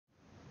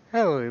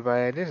Hello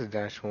everybody, this is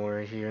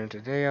DashingWarrior here, and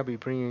today I'll be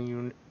bringing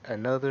you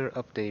another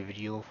update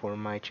video for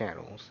my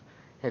channels.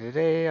 And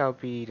today I'll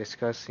be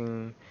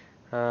discussing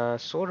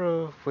sort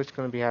of what's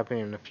going to be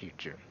happening in the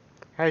future.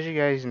 As you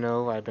guys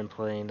know, I've been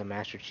playing the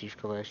Master Chief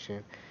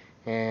Collection,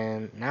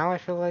 and now I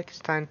feel like it's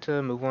time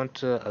to move on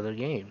to other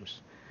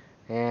games.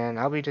 And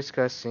I'll be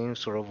discussing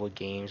sort of what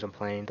games I'm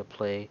planning to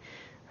play,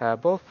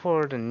 both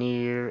for the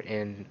near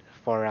and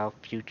far out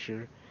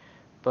future.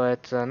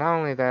 But not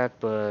only that,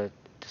 but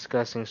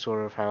discussing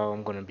sort of how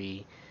I'm going to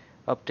be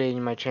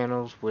updating my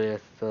channels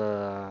with,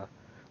 or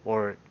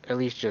at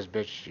least just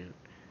BitChute,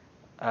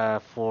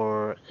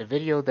 for a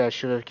video that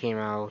should have came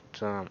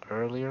out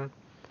earlier.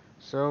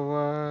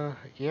 So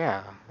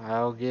yeah,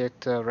 I'll get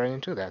right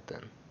into that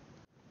then.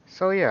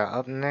 So yeah,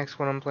 up next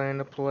what I'm planning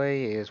to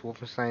play is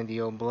Wolfenstein: The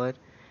Old Blood.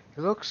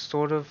 It looks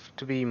sort of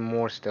to be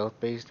more stealth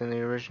based than the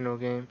original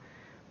game,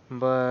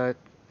 but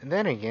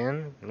then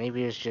again,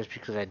 maybe it's just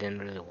because I didn't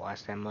really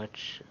watch that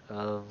much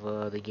of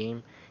the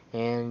game,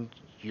 and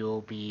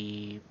you'll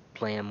be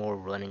playing more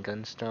run and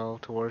gun style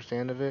towards the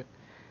end of it.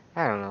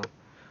 I don't know.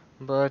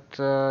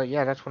 But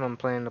yeah, that's what I'm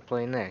planning to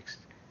play next.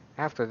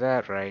 After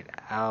that, right,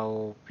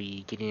 I'll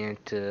be getting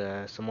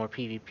into some more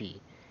PvP.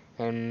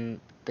 And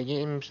the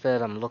games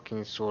that I'm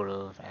looking sort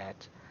of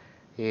at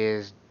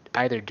is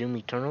either Doom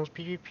Eternal's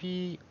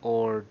PvP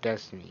or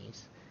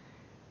Destiny's.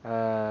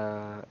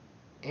 Uh,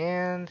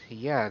 and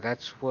yeah,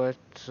 that's what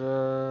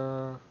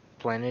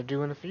plan to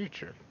do in the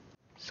future.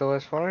 So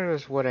as far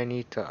as what I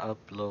need to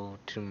upload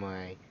to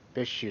my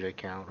BitChute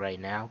account right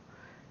now,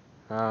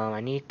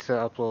 I need to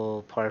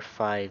upload part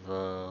 5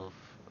 of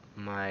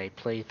my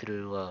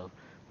playthrough of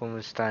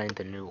Wolfenstein: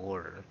 The New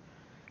Order.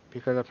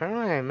 Because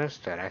apparently I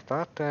missed that. I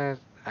thought that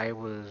I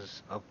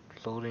was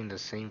uploading the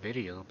same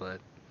video,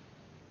 but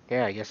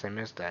yeah, I guess I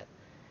missed that.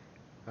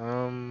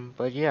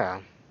 But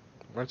yeah,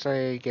 once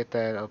I get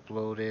that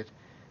uploaded,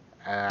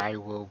 I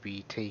will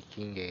be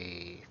taking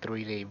a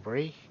 3-day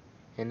break,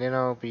 and then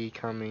I'll be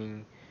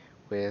coming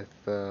with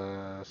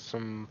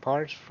some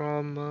parts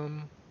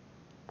from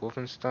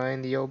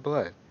Wolfenstein: The Old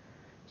Blood.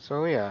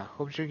 So yeah,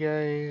 hope you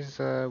guys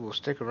will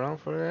stick around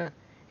for that,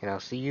 and I'll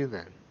see you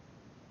then.